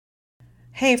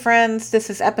Hey friends, this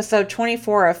is episode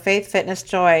 24 of Faith, Fitness,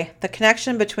 Joy, the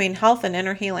connection between health and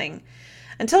inner healing.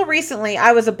 Until recently,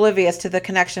 I was oblivious to the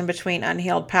connection between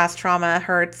unhealed past trauma,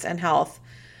 hurts, and health.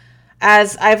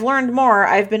 As I've learned more,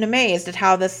 I've been amazed at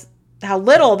how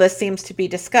little this seems to be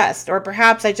discussed, or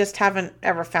perhaps I just haven't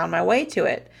ever found my way to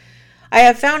it. I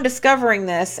have found discovering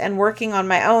this and working on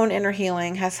my own inner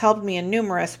healing has helped me in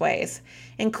numerous ways,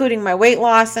 including my weight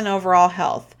loss and overall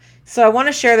health. So I want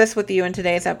to share this with you in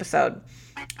today's episode.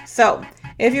 So,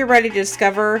 if you're ready to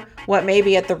discover what may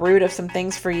be at the root of some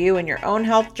things for you in your own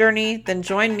health journey, then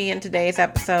join me in today's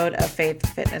episode of Faith,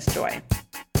 Fitness, Joy.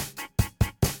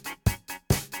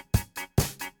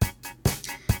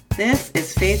 This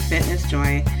is Faith, Fitness,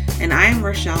 Joy, and I am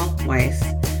Rochelle Weiss.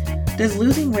 Does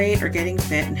losing weight or getting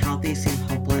fit and healthy seem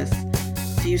hopeless?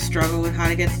 Do you struggle with how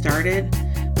to get started?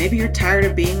 Maybe you're tired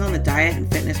of being on the diet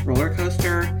and fitness roller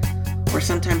coaster, or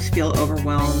sometimes feel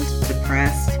overwhelmed,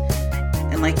 depressed,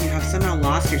 and like you have somehow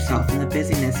lost yourself in the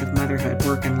busyness of motherhood,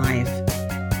 work, and life.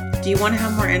 Do you want to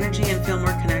have more energy and feel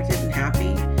more connected and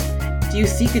happy? Do you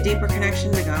seek a deeper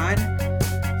connection to God?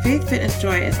 Faith, Fitness,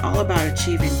 Joy is all about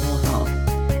achieving whole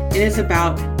health. It is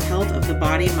about health of the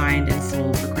body, mind, and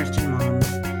soul for Christian moms.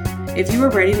 If you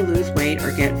are ready to lose weight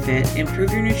or get fit,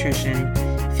 improve your nutrition,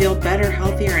 feel better,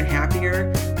 healthier, and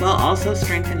happier, while also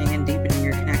strengthening and deepening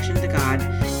your connection to God,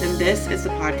 then this is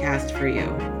the podcast for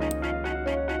you.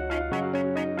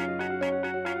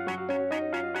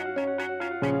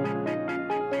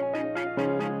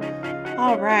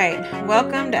 All right,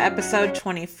 welcome to episode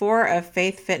 24 of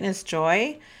Faith, Fitness,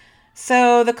 Joy.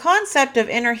 So the concept of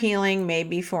inner healing may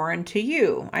be foreign to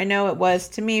you. I know it was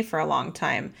to me for a long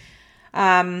time,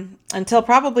 until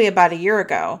probably about a year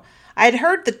ago. I'd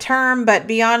heard the term, but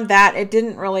beyond that, it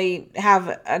didn't really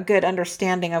have a good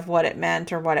understanding of what it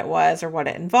meant or what it was or what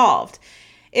it involved.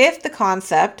 If the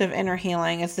concept of inner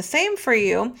healing is the same for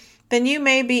you, then you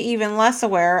may be even less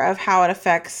aware of how it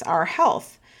affects our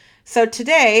health. So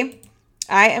today,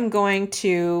 I am going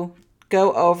to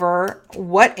go over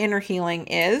what inner healing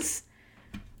is,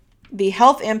 the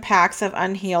health impacts of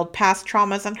unhealed past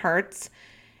traumas and hurts,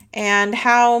 and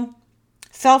how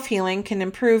self-healing can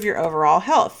improve your overall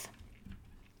health.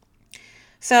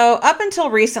 So up until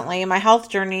recently, my health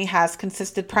journey has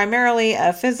consisted primarily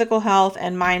of physical health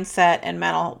and mindset and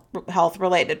mental health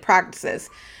related practices.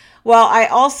 While I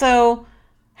also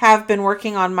have been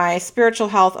working on my spiritual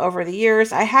health over the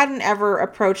years, I hadn't ever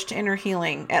approached inner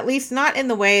healing, at least not in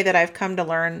the way that I've come to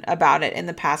learn about it in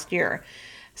the past year.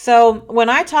 So when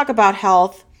I talk about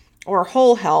health or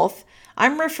whole health,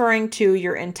 I'm referring to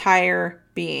your entire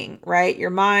being, right? Your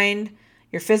mind,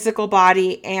 your physical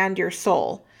body, and your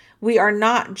soul. We are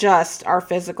not just our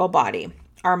physical body.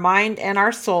 Our mind and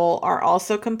our soul are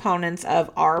also components of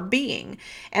our being,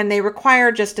 and they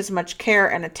require just as much care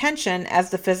and attention as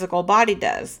the physical body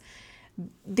does.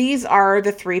 These are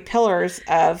the three pillars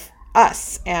of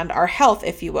us and our health,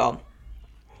 if you will.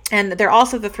 And they're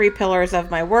also the three pillars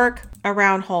of my work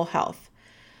around whole health.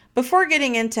 Before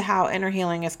getting into how inner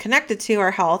healing is connected to our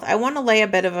health, I want to lay a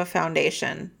bit of a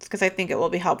foundation because I think it will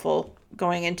be helpful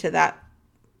going into that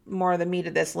more of the meat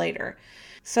of this later.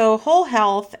 So whole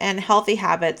health and healthy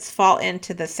habits fall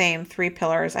into the same three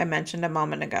pillars I mentioned a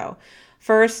moment ago.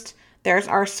 First, there's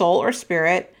our soul or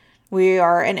spirit. We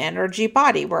are an energy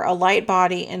body. We're a light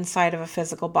body inside of a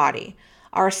physical body.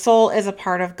 Our soul is a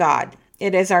part of God.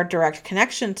 It is our direct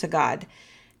connection to God.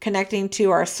 Connecting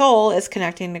to our soul is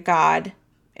connecting to God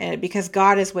because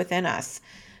God is within us.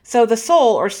 So the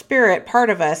soul or spirit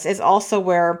part of us is also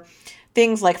where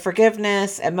things like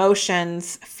forgiveness,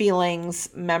 emotions, feelings,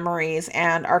 memories,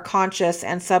 and our conscious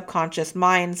and subconscious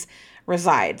minds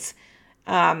resides,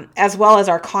 as well as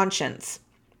our conscience.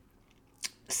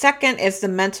 Second is the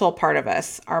mental part of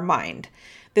us, our mind.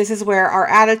 This is where our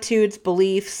attitudes,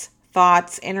 beliefs,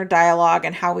 thoughts, inner dialogue,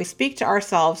 and how we speak to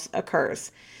ourselves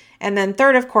occurs. And then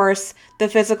third, of course, the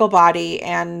physical body,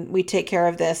 and we take care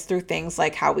of this through things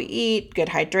like how we eat, good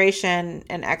hydration,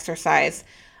 and exercise.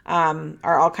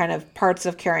 Are all kind of parts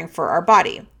of caring for our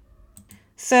body.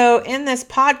 So in this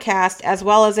podcast, as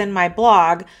well as in my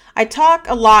blog, I talk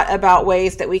a lot about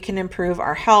ways that we can improve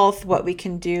our health, what we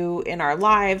can do in our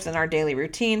lives and our daily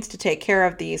routines to take care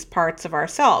of these parts of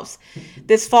ourselves.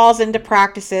 This falls into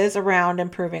practices around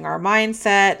improving our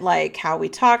mindset, like how we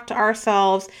talk to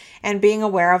ourselves and being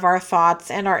aware of our thoughts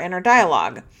and our inner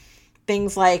dialogue.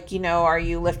 Things like, are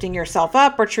you lifting yourself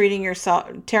up or tearing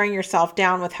yourself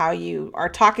down with how you are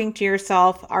talking to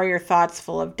yourself? Are your thoughts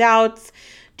full of doubts?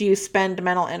 Do you spend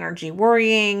mental energy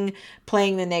worrying,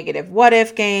 playing the negative what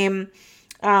if game?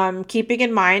 Keeping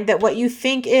in mind that what you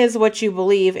think is what you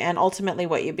believe and ultimately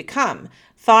what you become.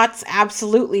 thoughts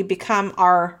absolutely become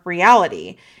our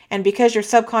reality. And because your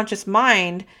subconscious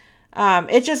mind,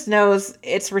 it just knows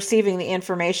it's receiving the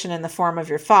information in the form of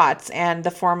your thoughts and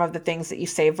the form of the things that you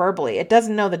say verbally. It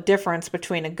doesn't know the difference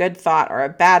between a good thought or a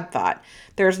bad thought.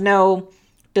 There's no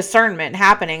discernment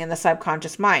happening in the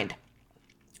subconscious mind.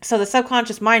 So the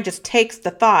subconscious mind just takes the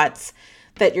thoughts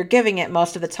that you're giving it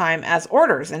most of the time as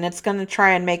orders, and it's going to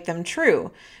try and make them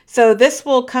true. So this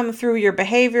will come through your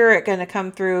behavior. It's going to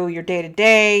come through your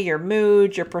day-to-day, your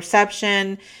mood, your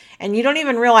perception, and you don't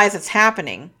even realize it's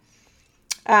happening.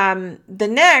 The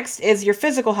next is your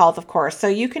physical health, of course. So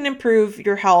you can improve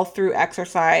your health through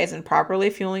exercise and properly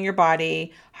fueling your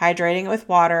body, hydrating it with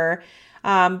water.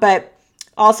 But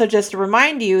also just to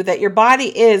remind you that your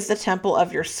body is the temple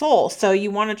of your soul. So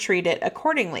you want to treat it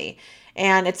accordingly.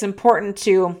 And it's important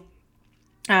to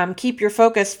keep your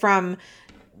focus from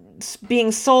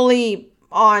being solely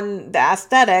on the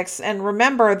aesthetics, and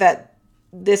remember that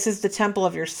this is the temple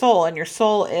of your soul, and your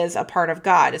soul is a part of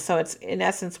God. So it's in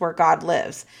essence where God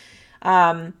lives.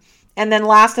 And then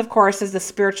last, of course, is the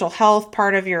spiritual health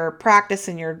part of your practice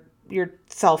and your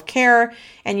self-care.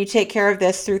 And you take care of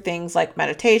this through things like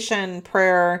meditation,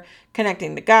 prayer,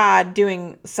 connecting to God,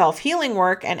 doing self-healing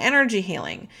work, and energy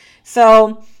healing.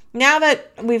 So now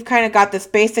that we've kind of got this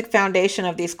basic foundation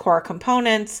of these core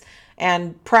components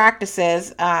and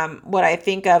practices, what I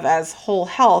think of as whole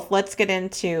health, let's get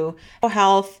into how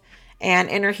health and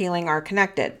inner healing are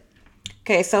connected.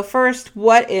 Okay, so first,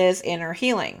 what is inner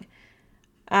healing?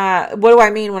 What do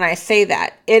I mean when I say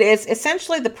that? It is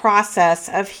essentially the process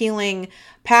of healing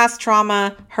past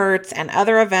trauma, hurts, and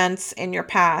other events in your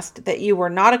past that you were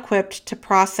not equipped to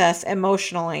process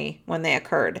emotionally when they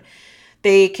occurred.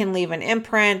 They can leave an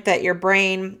imprint that your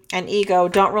brain and ego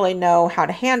don't really know how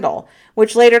to handle,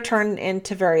 which later turn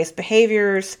into various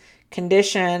behaviors,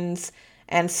 conditions,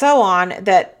 and so on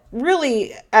that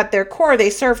really, at their core, they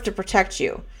serve to protect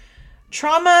you.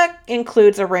 Trauma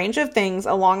includes a range of things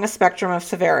along a spectrum of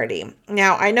severity.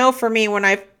 Now, I know for me, when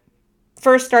I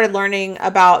first started learning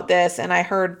about this and I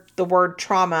heard the word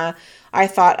trauma, I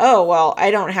thought, oh, well,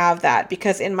 I don't have that,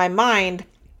 because in my mind,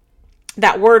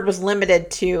 that word was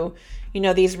limited to,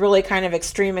 these really kind of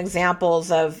extreme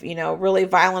examples of, really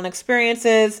violent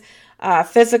experiences,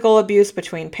 physical abuse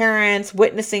between parents,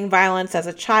 witnessing violence as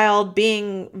a child,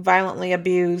 being violently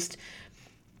abused,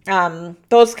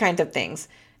 those kinds of things.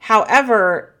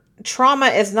 However, trauma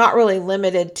is not really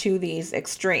limited to these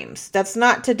extremes. That's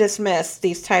not to dismiss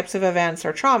these types of events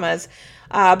or traumas,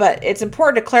 but it's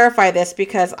important to clarify this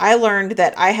because I learned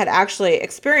that I had actually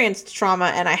experienced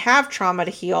trauma and I have trauma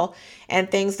to heal and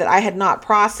things that I had not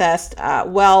processed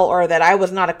well, or that I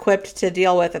was not equipped to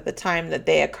deal with at the time that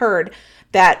they occurred,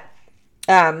 that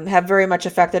have very much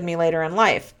affected me later in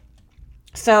life.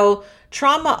 So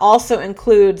trauma also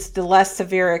includes the less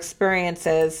severe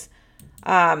experiences,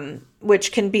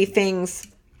 which can be things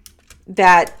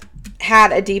that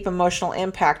had a deep emotional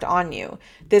impact on you.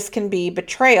 This can be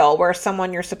betrayal, where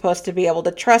someone you're supposed to be able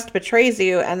to trust betrays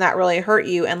you, and that really hurt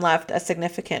you and left a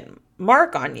significant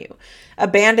mark on you.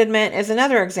 Abandonment is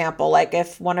another example, like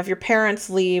if one of your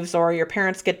parents leaves or your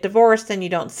parents get divorced and you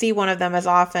don't see one of them as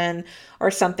often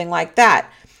or something like that.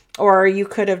 Or you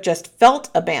could have just felt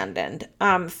abandoned,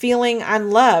 feeling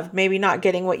unloved, maybe not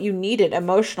getting what you needed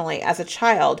emotionally as a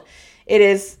child. It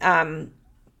is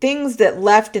things that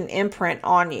left an imprint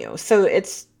on you. So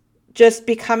it's just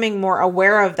becoming more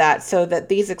aware of that, so that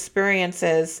these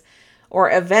experiences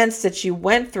or events that you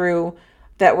went through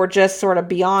that were just sort of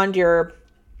beyond your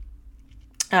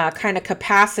kind of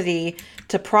capacity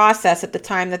to process at the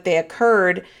time that they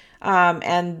occurred,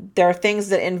 and there are things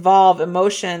that involve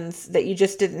emotions that you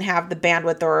just didn't have the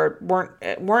bandwidth or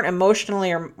weren't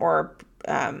emotionally or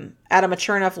at a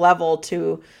mature enough level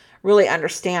to really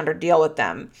understand or deal with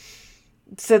them.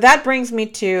 So that brings me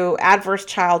to adverse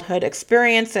childhood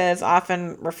experiences,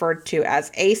 often referred to as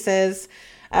ACEs.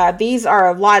 There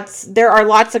are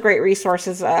lots of great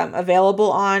resources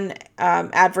available on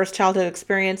adverse childhood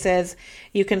experiences.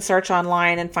 You can search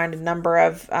online and find a number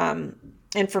of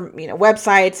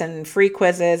websites and free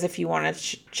quizzes if you want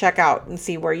to check out and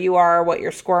see where you are, what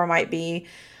your score might be.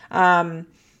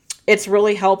 It's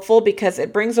really helpful because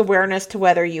it brings awareness to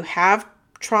whether you have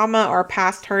trauma or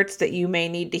past hurts that you may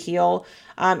need to heal,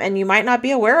 and you might not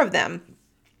be aware of them.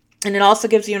 And it also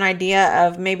gives you an idea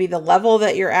of maybe the level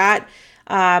that you're at,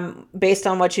 based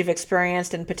on what you've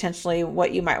experienced and potentially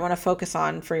what you might want to focus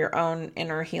on for your own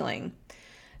inner healing.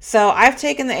 So I've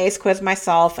taken the ACE quiz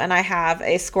myself, and I have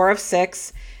a score of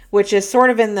 6, which is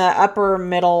sort of in the upper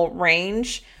middle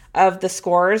range of the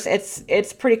scores.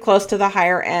 It's pretty close to the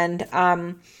higher end.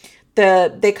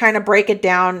 They kind of break it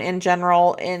down in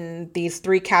general in these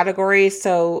 3 categories.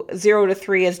 So 0 to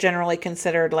 3 is generally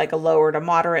considered like a lower to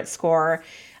moderate score.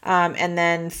 And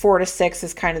then 4 to 6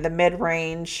 is kind of the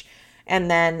mid-range.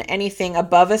 And then anything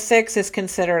above a 6 is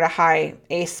considered a high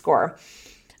ACE score.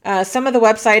 Some of the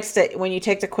websites that when you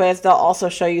take the quiz, they'll also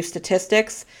show you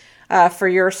statistics for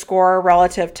your score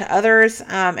relative to others.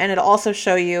 And it'll also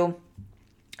show you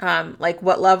like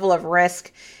what level of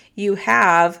risk you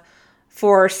have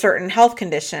for certain health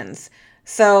conditions.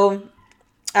 So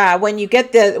when you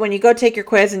go take your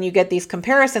quiz and you get these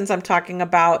comparisons I'm talking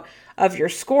about of your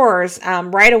scores,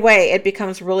 right away it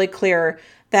becomes really clear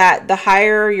that the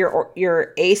higher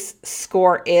your ACE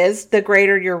score is, the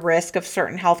greater your risk of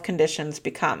certain health conditions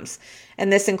becomes.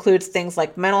 And this includes things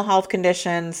like mental health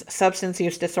conditions, substance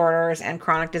use disorders, and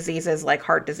chronic diseases like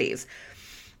heart disease.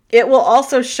 It will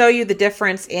also show you the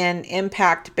difference in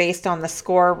impact based on the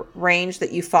score range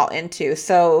that you fall into.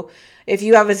 So if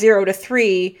you have a 0 to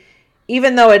 3,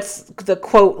 even though it's the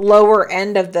quote lower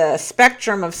end of the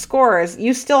spectrum of scores,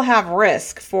 you still have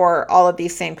risk for all of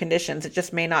these same conditions. It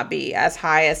just may not be as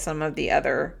high as some of the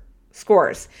other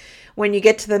scores. When you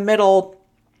get to the middle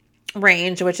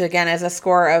range, which again is a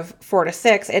score of 4 to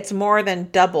 6, it's more than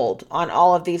doubled on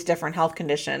all of these different health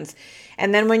conditions.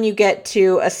 And then when you get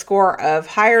to a score of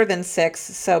higher than 6,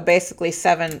 so basically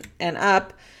 7 and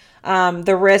up,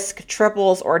 the risk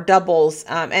triples or doubles.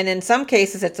 And in some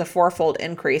cases, it's a 4-fold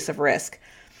increase of risk.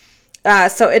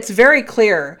 So it's very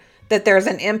clear that there's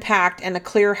an impact and a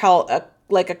clear health,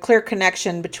 like a clear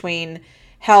connection between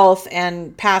health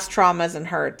and past traumas and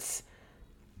hurts.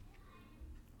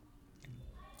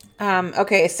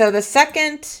 Okay, so the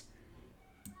second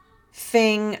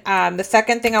thing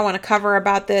I want to cover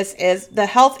about this is the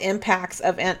health impacts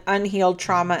of unhealed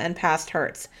trauma and past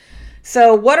hurts.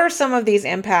 So what are some of these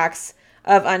impacts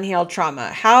of unhealed trauma?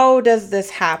 How does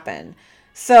this happen?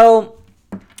 So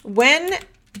when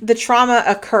the trauma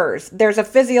occurs, there's a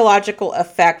physiological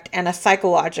effect and a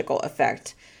psychological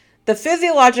effect. The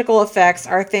physiological effects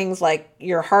are things like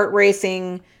your heart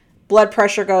racing, blood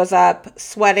pressure goes up,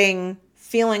 sweating,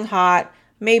 feeling hot,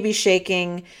 maybe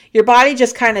shaking. Your body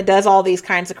just kind of does all these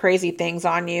kinds of crazy things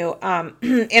on you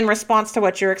in response to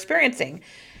what you're experiencing.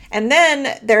 And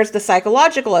then there's the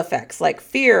psychological effects like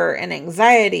fear and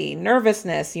anxiety,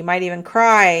 nervousness. You might even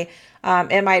cry.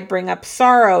 It might bring up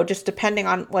sorrow, just depending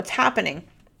on what's happening.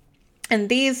 And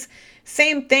these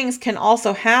same things can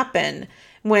also happen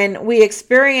when we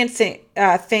experience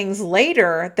things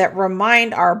later that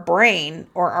remind our brain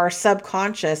or our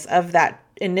subconscious of that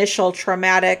initial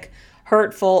traumatic,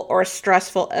 hurtful, or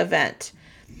stressful event.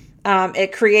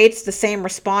 It creates the same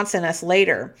response in us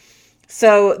later.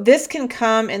 So this can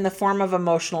come in the form of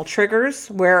emotional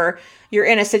triggers where you're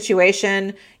in a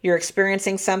situation, you're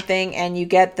experiencing something, and you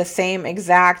get the same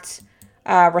exact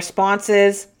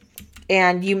responses,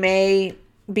 and you may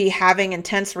be having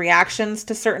intense reactions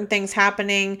to certain things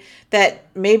happening that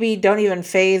maybe don't even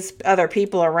faze other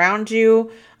people around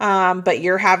you, but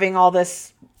you're having all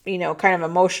this, kind of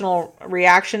emotional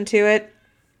reaction to it.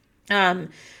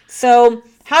 So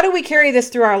how do we carry this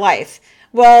through our life?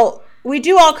 Well, we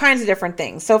do all kinds of different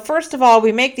things. So first of all,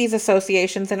 we make these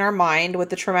associations in our mind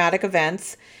with the traumatic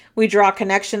events. We draw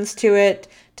connections to it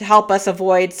to help us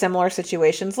avoid similar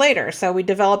situations later. So we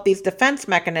develop these defense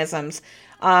mechanisms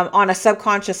on a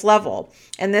subconscious level.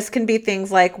 And this can be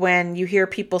things like when you hear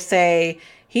people say,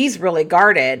 he's really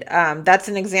guarded. That's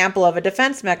an example of a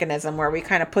defense mechanism where we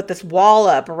kind of put this wall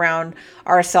up around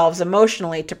ourselves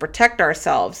emotionally to protect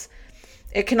ourselves.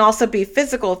 It can also be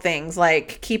physical things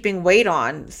like keeping weight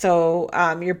on. So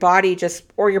your body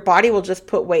will just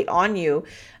put weight on you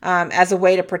as a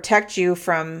way to protect you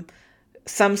from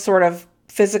some sort of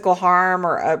physical harm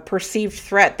or a perceived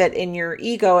threat that in your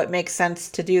ego, it makes sense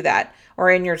to do that, or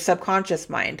in your subconscious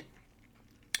mind.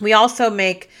 We also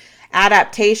make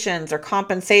adaptations or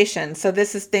compensations. So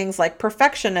this is things like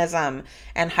perfectionism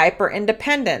and hyper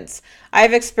independence.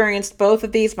 I've experienced both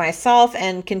of these myself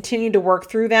and continue to work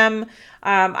through them.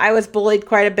 I was bullied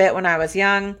quite a bit when I was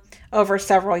young. Over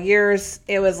several years,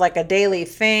 it was like a daily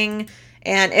thing,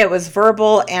 and it was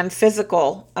verbal and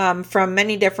physical from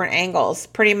many different angles.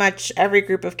 Pretty much every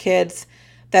group of kids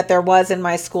that there was in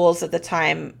my schools at the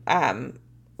time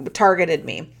targeted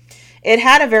me. It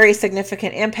had a very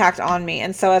significant impact on me.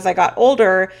 And so as I got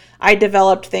older, I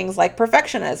developed things like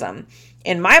perfectionism.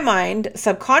 In my mind,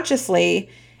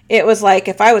 subconsciously, it was like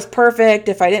if I was perfect,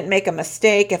 if I didn't make a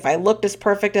mistake, if I looked as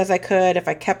perfect as I could, if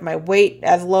I kept my weight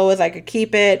as low as I could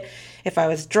keep it, if I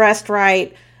was dressed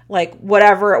right, like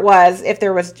whatever it was,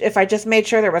 if I just made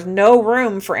sure there was no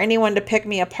room for anyone to pick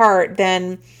me apart,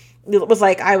 then it was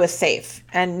like I was safe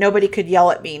and nobody could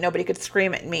yell at me. Nobody could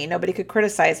scream at me. Nobody could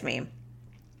criticize me.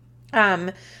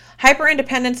 Hyper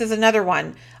independence is another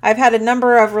one. I've had a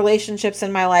number of relationships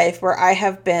in my life where I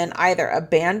have been either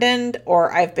abandoned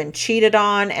or I've been cheated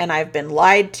on and I've been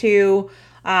lied to,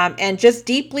 and just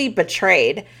deeply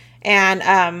betrayed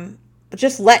and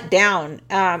just let down.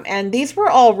 And these were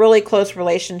all really close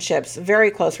relationships,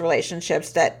 very close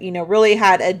relationships that, really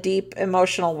had a deep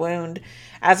emotional wound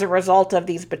as a result of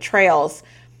these betrayals.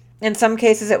 In some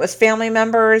cases, it was family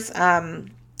members.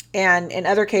 And in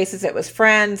other cases, it was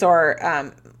friends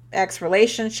or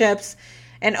ex-relationships.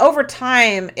 And over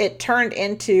time, it turned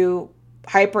into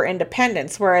hyper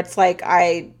independence, where it's like,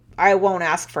 I won't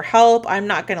ask for help. I'm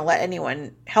not going to let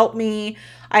anyone help me.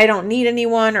 I don't need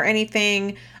anyone or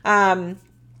anything.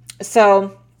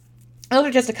 So those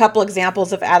are just a couple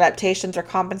examples of adaptations or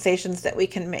compensations that we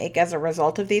can make as a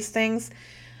result of these things.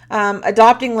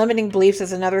 Adopting limiting beliefs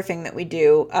is another thing that we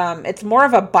do. It's more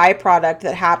of a byproduct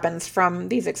that happens from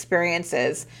these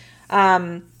experiences.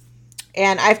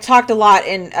 And I've talked a lot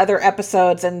in other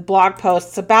episodes and blog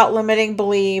posts about limiting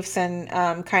beliefs and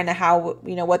kind of how,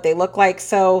 what they look like.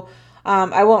 So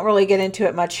I won't really get into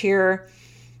it much here,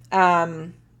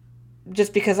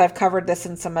 just because I've covered this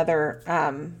in some other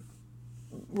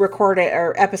recorded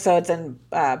or episodes and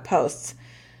posts.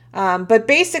 But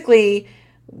basically,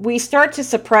 we start to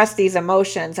suppress these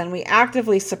emotions and we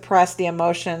actively suppress the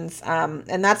emotions.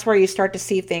 And that's where you start to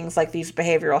see things like these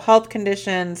behavioral health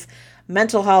conditions,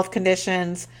 mental health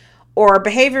conditions, or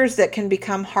behaviors that can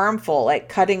become harmful, like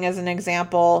cutting as an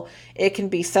example. It can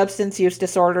be substance use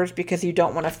disorders because you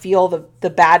don't want to feel the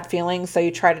bad feelings, so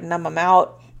you try to numb them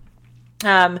out.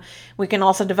 We can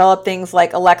also develop things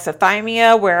like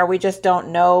alexithymia, where we just don't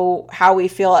know how we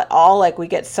feel at all. Like we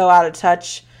get so out of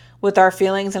touch with our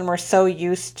feelings and we're so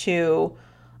used to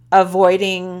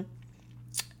avoiding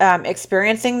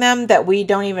experiencing them that we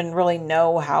don't even really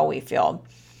know how we feel.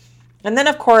 And then,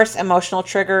 of course, emotional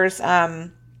triggers,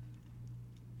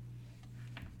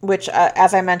 which,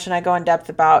 as I mentioned, I go in depth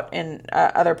about in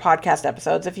other podcast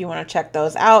episodes if you want to check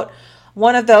those out.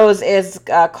 One of those is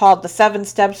called the 7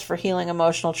 Steps for Healing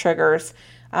Emotional Triggers.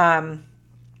 So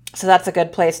that's a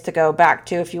good place to go back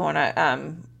to if you want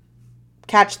to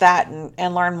catch that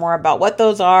and learn more about what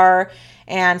those are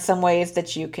and some ways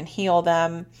that you can heal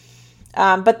them.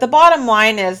 But the bottom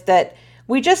line is that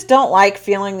we just don't like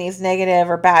feeling these negative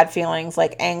or bad feelings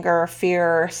like anger,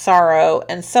 fear, sorrow,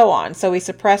 and so on. So we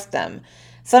suppress them.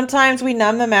 Sometimes we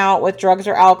numb them out with drugs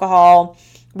or alcohol.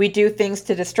 We do things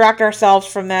to distract ourselves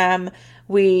from them.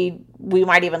 We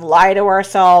might even lie to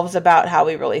ourselves about how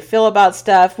we really feel about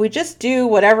stuff. We just do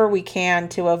whatever we can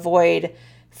to avoid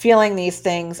feeling these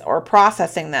things or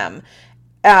processing them.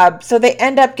 So they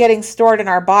end up getting stored in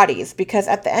our bodies because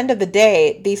at the end of the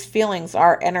day, these feelings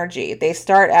are energy. They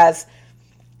start as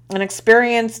an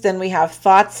experience, then we have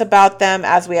thoughts about them.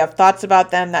 As we have thoughts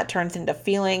about them, that turns into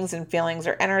feelings, and feelings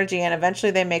are energy, and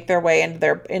eventually they make their way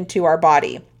into our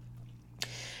body.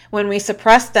 When we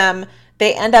suppress them,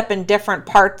 they end up in different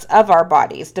parts of our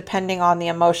bodies, depending on the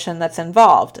emotion that's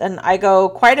involved. And I go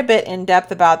quite a bit in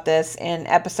depth about this in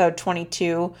episode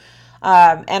 22,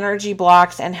 energy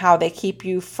blocks and how they keep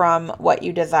you from what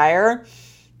you desire.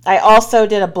 I also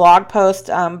did a blog post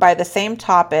by the same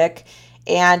topic,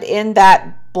 and in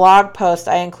that blog post,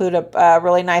 I include a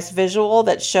really nice visual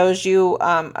that shows you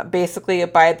basically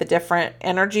by the different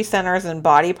energy centers and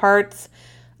body parts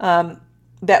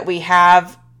that we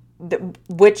have,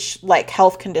 which like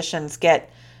health conditions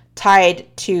get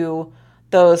tied to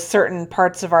those certain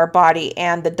parts of our body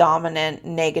and the dominant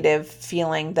negative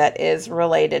feeling that is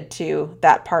related to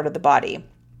that part of the body.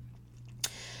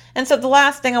 And so the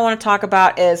last thing I want to talk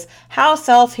about is how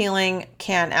self-healing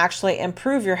can actually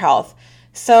improve your health.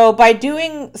 So by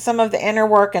doing some of the inner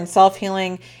work and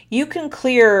self-healing, you can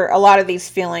clear a lot of these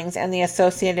feelings and the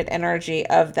associated energy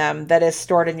of them that is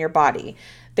stored in your body,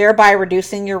 thereby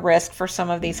reducing your risk for some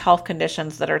of these health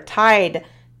conditions that are tied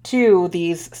to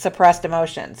these suppressed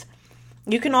emotions.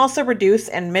 You can also reduce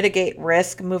and mitigate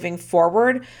risk moving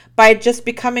forward by just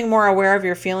becoming more aware of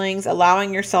your feelings,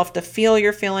 allowing yourself to feel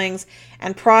your feelings,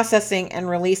 and processing and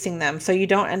releasing them so you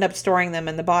don't end up storing them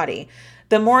in the body.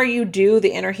 The more you do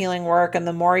the inner healing work and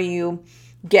the more you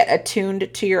get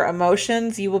attuned to your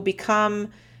emotions, you will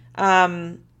become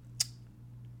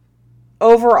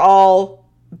overall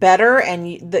better, and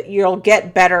you'll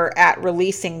get better at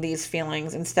releasing these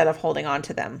feelings instead of holding on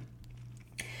to them.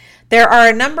 There are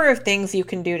a number of things you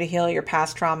can do to heal your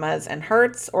past traumas and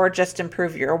hurts, or just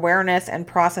improve your awareness and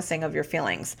processing of your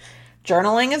feelings.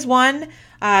 Journaling is one.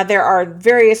 There are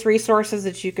various resources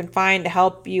that you can find to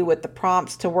help you with the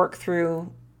prompts to work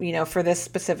through for this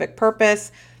specific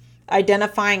purpose.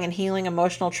 Identifying and healing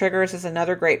emotional triggers is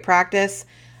another great practice.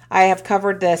 I have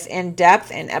covered this in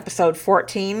depth in episode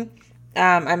 14.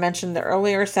 I mentioned the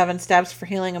earlier 7 steps for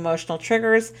healing emotional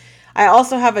triggers. I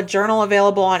also have a journal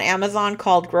available on Amazon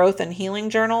called Growth and Healing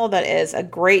Journal that is a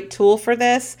great tool for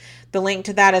this. The link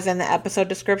to that is in the episode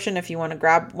description if you want to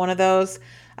grab one of those.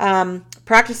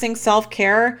 Practicing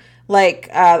self-care, like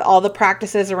all the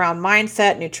practices around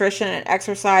mindset, nutrition, and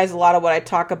exercise, a lot of what I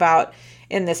talk about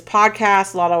in this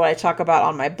podcast, a lot of what I talk about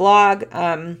on my blog.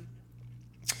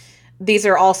 These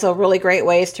are also really great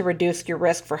ways to reduce your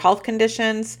risk for health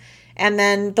conditions. And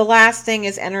then the last thing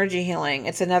is energy healing.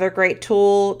 It's another great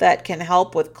tool that can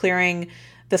help with clearing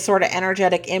the sort of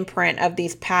energetic imprint of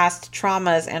these past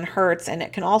traumas and hurts. And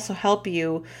it can also help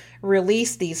you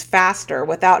release these faster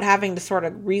without having to sort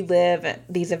of relive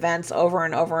these events over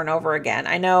and over and over again.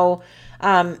 I know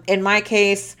in my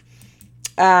case,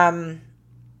 I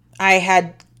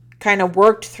had kind of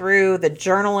worked through the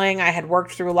journaling. I had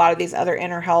worked through a lot of these other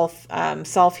inner health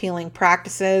self-healing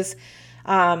practices.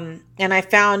 And I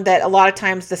found that a lot of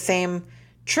times the same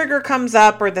trigger comes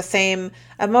up or the same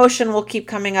emotion will keep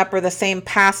coming up or the same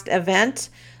past event.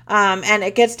 And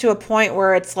it gets to a point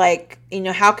where it's like,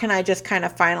 how can I just kind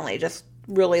of finally just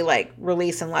really like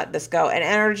release and let this go? And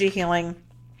energy healing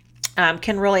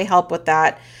can really help with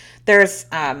that. There's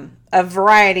a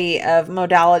variety of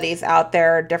modalities out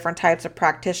there, different types of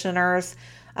practitioners.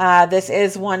 This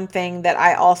is one thing that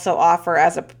I also offer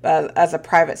as a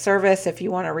private service. If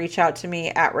you want to reach out to me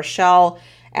at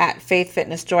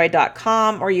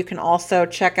Rochelle@faithfitnessjoy.com, or you can also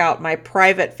check out my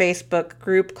private Facebook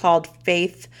group called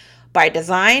Faith by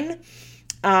Design.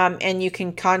 And you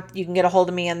can get a hold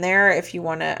of me in there if you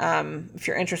want to, if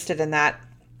you're interested in that.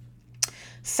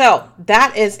 So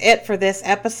that is it for this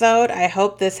episode. I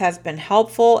hope this has been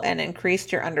helpful and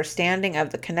increased your understanding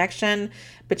of the connection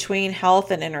between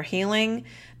health and inner healing.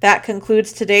 That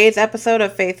concludes today's episode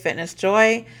of Faith, Fitness,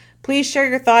 Joy. Please share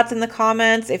your thoughts in the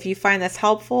comments if you find this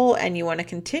helpful and you want to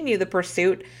continue the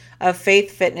pursuit of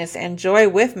faith, fitness, and joy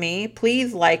with me.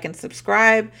 Please like and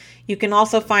subscribe. You can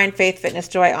also find Faith, Fitness,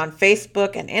 Joy on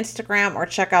Facebook and Instagram, or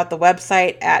check out the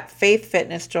website at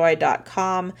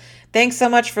faithfitnessjoy.com. Thanks so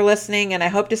much for listening, and I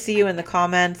hope to see you in the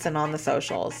comments and on the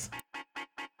socials.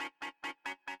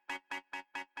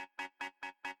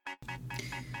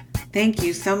 Thank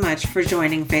you so much for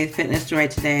joining Faith, Fitness, Joy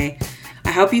today.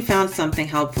 I hope you found something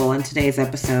helpful in today's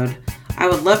episode. I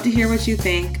would love to hear what you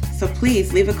think, so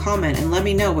please leave a comment and let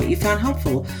me know what you found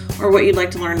helpful or what you'd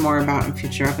like to learn more about in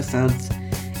future episodes.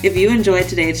 If you enjoyed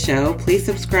today's show, please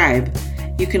subscribe.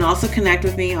 You can also connect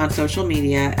with me on social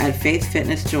media at Faith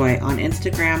Fitness Joy on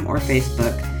Instagram or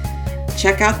Facebook.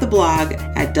 Check out the blog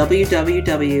at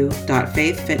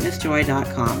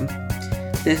www.faithfitnessjoy.com.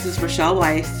 This is Rochelle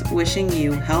Weiss wishing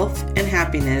you health and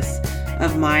happiness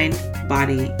of mind,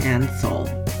 body, and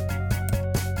soul.